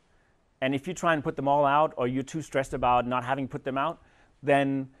wrong. And if you try and put them all out, or you're too stressed about not having put them out,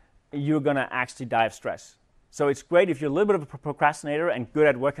 then you're going to actually die of stress. So it's great if you're a little bit of a procrastinator and good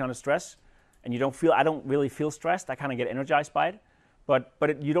at working on the stress, and I don't really feel stressed. I kind of get energized by it.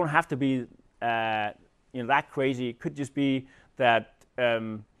 But you don't have to be that crazy. It could just be that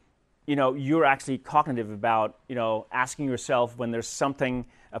you're actually cognitive about asking yourself when there's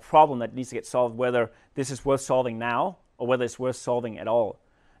a problem that needs to get solved, whether this is worth solving now or whether it's worth solving at all.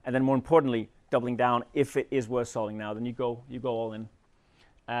 And then more importantly, doubling down, if it is worth solving now, then you go all in.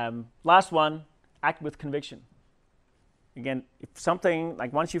 Last one, act with conviction. Again, if something,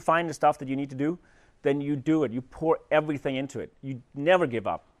 like once you find the stuff that you need to do, then you do it. You pour everything into it. You never give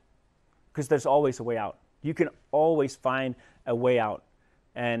up, because there's always a way out. You can always find a way out.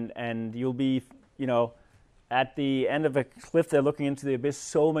 And you'll be, at the end of a cliff there looking into the abyss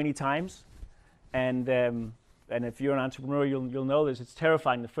so many times. And if you're an entrepreneur, you'll know this. It's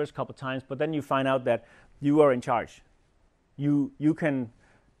terrifying the first couple of times, but then you find out that you are in charge. You can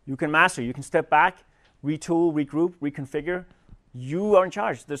master. You can step back, retool, regroup, reconfigure. You are in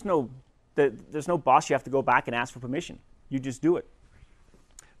charge. There's no boss you have to go back and ask for permission. You just do it.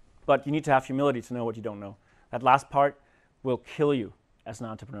 But you need to have humility to know what you don't know. That last part will kill you as an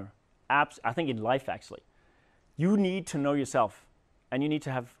entrepreneur. I think in life, actually. You need to know yourself, and you need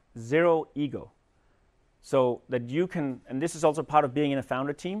to have zero ego. So that you can, and this is also part of being in a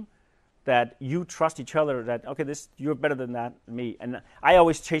founder team, that you trust each other, that, okay, you're better than me. And I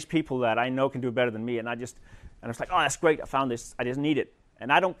always chase people that I know can do better than me, and it's like, oh, that's great, I found this, I just need it.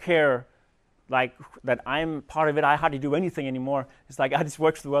 And I don't care that I'm part of it. I hardly do anything anymore. It's like I just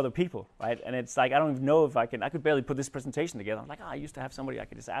work through other people, right? And it's like I don't even know if I could barely put this presentation together. I'm like, I used to have somebody I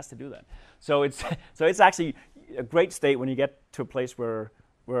could just ask to do that. So it's actually a great state when you get to a place where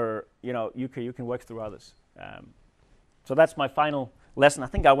you can work through others. So that's my final lesson. I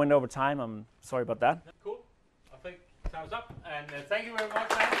think I went over time. I'm sorry about that. Cool. I think time's up. And thank you very much,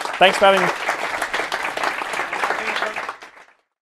 man. Thanks for having me.